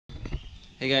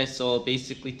Hey guys, so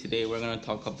basically today we're going to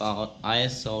talk about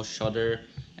ISO, shutter,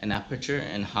 and aperture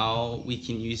and how we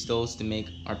can use those to make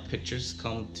our pictures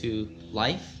come to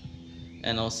life,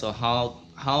 and also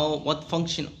what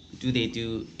function do they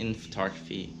do in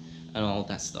photography and all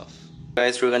that stuff.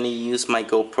 Guys, we're going to use my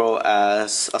GoPro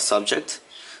as a subject.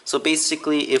 So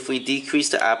basically if we decrease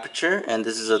the aperture, and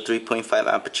this is a 3.5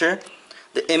 aperture,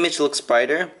 the image looks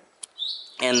brighter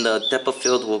and the depth of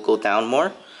field will go down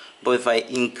more. But if I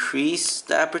increase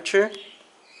the aperture,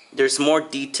 there's more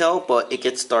detail, but it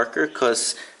gets darker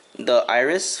because the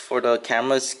iris for the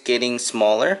camera is getting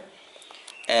smaller.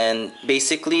 And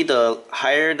basically the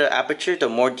higher the aperture, the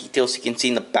more details you can see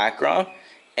in the background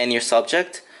and your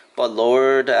subject. But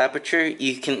lower the aperture,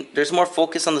 there's more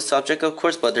focus on the subject of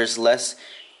course, but there's less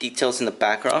details in the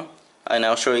background. And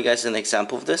I'll show you guys an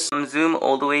example of this. Zoom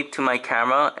all the way to my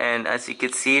camera, and as you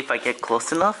can see, if I get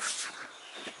close enough,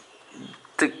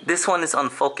 this one is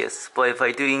unfocused, but if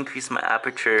I do increase my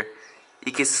aperture,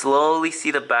 you can slowly see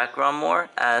the background more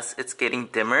as it's getting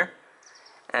dimmer,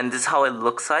 and this is how it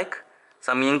looks like.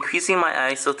 So I'm increasing my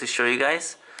ISO to show you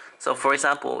guys. So for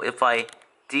example, if I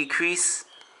decrease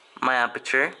my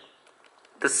aperture,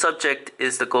 the subject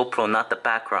is the GoPro, not the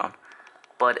background.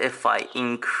 But if I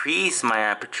increase my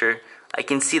aperture, I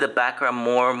can see the background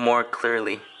more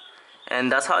clearly.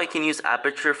 And that's how I can use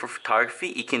aperture for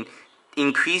photography. You can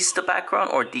increase the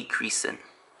background or decrease it.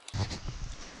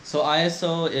 So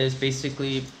ISO is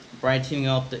basically brightening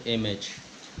up the image,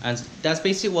 and that's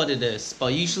basically what it is.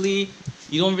 But usually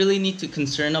you don't really need to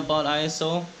concern about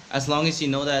ISO, as long as you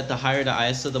know that the higher the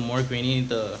ISO, the more grainy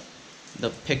the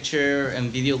picture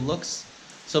and video looks.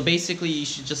 So basically you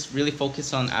should just really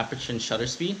focus on aperture and shutter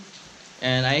speed.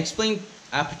 And I explained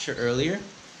aperture earlier,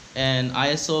 and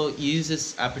ISO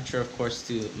uses aperture of course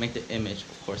to make the image,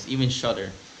 of course, even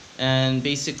shutter. And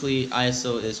basically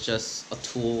ISO is just a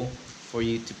tool for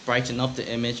you to brighten up the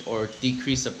image or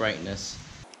decrease the brightness.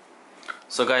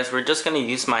 So guys, we're just going to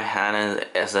use my hand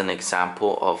as an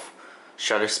example of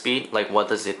shutter speed. Like, what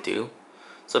does it do?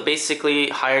 So basically,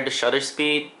 higher the shutter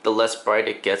speed, the less bright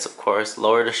it gets, of course.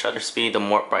 Lower the shutter speed, the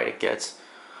more bright it gets.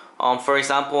 For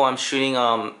example, I'm shooting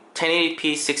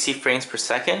 1080p 60 frames per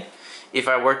second. If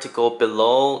I were to go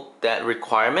below that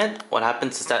requirement, what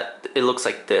happens is that it looks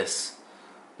like this.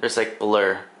 There's like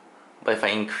blur. But if I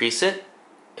increase it,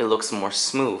 it looks more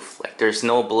smooth. Like there's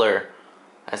no blur.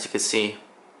 As you can see,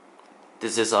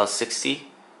 this is 60.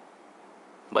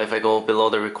 But if I go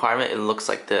below the requirement, it looks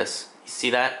like this. You see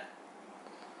that?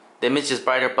 The image is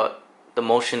brighter, but the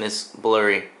motion is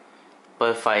blurry.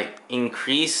 But if I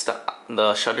increase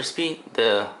the shutter speed,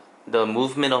 the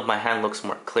movement of my hand looks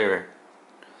more clearer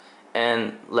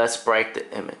and less bright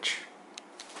the image.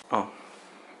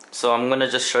 So I'm gonna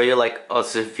just show you like a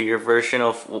severe version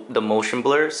of the motion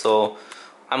blur. So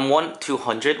I'm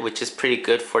 1/200, which is pretty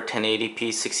good for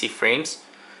 1080p 60 frames.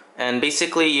 And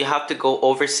basically you have to go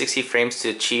over 60 frames to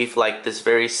achieve like this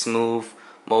very smooth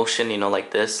motion, you know,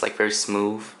 like this, like very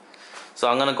smooth. So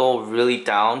I'm gonna go really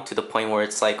down to the point where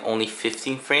it's like only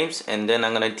 15 frames, and then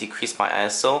I'm gonna decrease my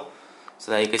ISO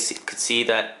so that you could see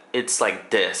that it's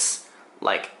like this.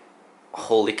 Like,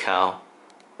 holy cow.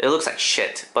 It looks like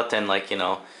shit, but then like, you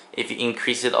know, if you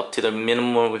increase it up to the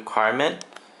minimum requirement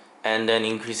and then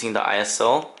increasing the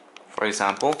ISO, for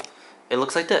example, it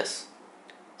looks like this.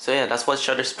 So yeah, that's what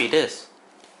shutter speed is.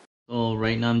 So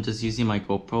right now I'm just using my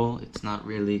GoPro. It's not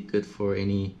really good for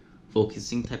any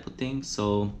focusing type of thing.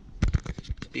 So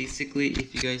basically,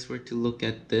 if you guys were to look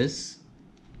at this,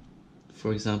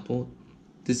 for example,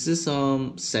 this is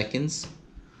seconds.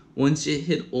 Once you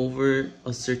hit over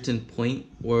a certain point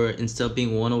where instead of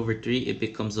being 1/3, it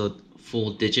becomes a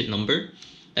full digit number,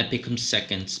 that becomes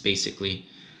seconds basically.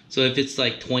 So if it's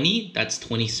like 20, that's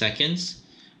 20 seconds.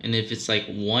 And if it's like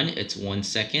 1, it's 1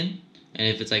 second. And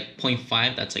if it's like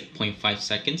 0.5, that's like 0.5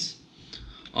 seconds.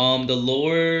 The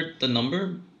lower the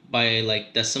number by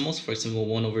like decimals, for example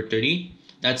 1/30,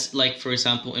 that's like, for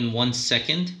example, in 1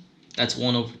 second, that's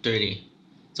 1/30.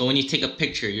 So when you take a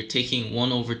picture, you're taking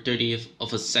 1/30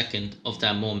 of a second of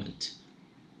that moment,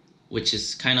 which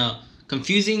is kind of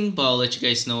confusing, but I'll let you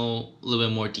guys know a little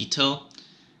bit more detail.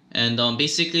 And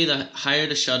basically, the higher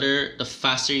the shutter, the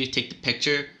faster you take the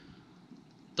picture,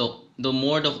 the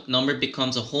more the number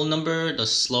becomes a whole number, the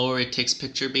slower it takes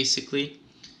picture basically.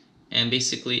 And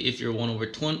basically, if you're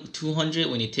 1/200,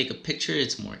 when you take a picture,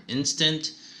 it's more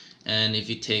instant. And if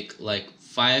you take like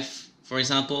 5, for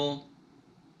example,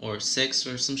 or 6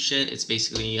 or some shit, it's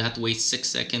basically you have to wait 6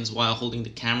 seconds while holding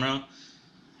the camera.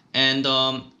 And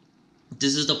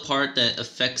this is the part that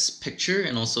affects picture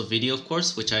and also video, of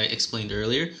course, which I explained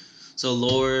earlier. So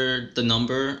lower the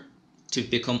number to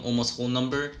become almost whole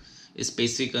number is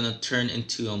basically gonna turn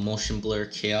into a motion blur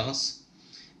chaos.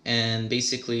 And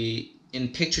basically in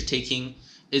picture taking,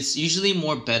 it's usually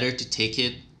more better to take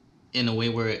it in a way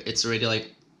where it's already like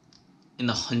in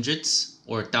the hundreds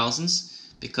or thousands,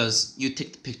 because you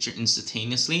take the picture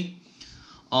instantaneously.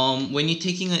 When you're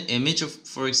taking an image of,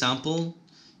 for example,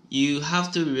 you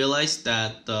have to realize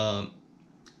that the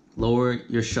lower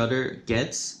your shutter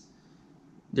gets,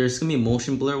 there's gonna be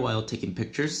motion blur while taking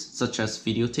pictures, such as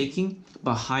video taking.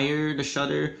 But higher the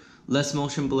shutter, less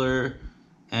motion blur,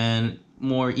 and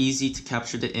more easy to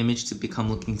capture the image to become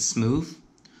looking smooth.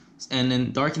 And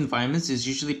in dark environments, it's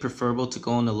usually preferable to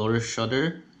go on a lower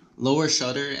shutter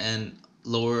and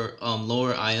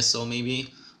lower ISO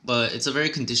maybe. But it's a very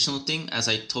conditional thing, as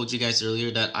I told you guys earlier,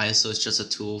 that ISO is just a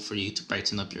tool for you to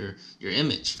brighten up your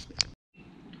image.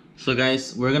 So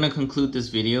guys, we're gonna conclude this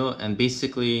video, and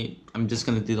basically I'm just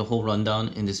gonna do the whole rundown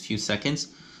in this few seconds.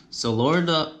 So lower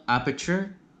the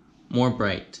aperture, more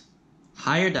bright.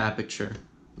 Higher the aperture,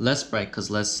 less bright, because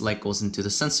less light goes into the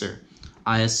sensor.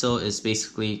 ISO is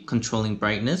basically controlling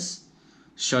brightness.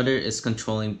 Shutter is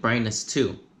controlling brightness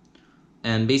too.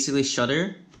 And basically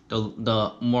shutter,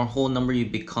 the more whole number you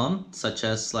become, such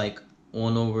as like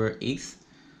 1/8,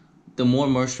 the more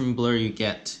motion blur you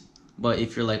get. But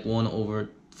if you're like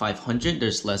 1/500,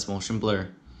 there's less motion blur.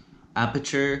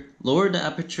 Aperture, lower the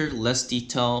aperture, less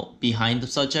detail behind the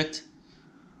subject.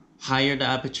 Higher the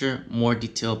aperture, more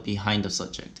detail behind the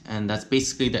subject. And that's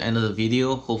basically the end of the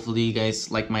video. Hopefully you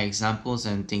guys like my examples,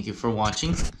 and thank you for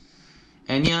watching.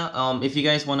 And yeah, if you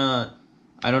guys wanna,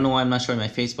 I don't know why I'm not showing my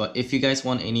face, but if you guys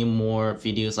want any more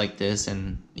videos like this,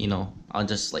 and you know, I'll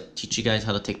just like teach you guys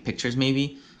how to take pictures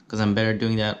maybe, because I'm better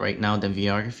doing that right now than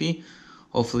videography.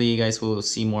 Hopefully you guys will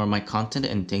see more of my content,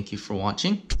 and thank you for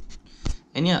watching.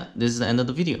 And yeah, this is the end of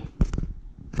the video.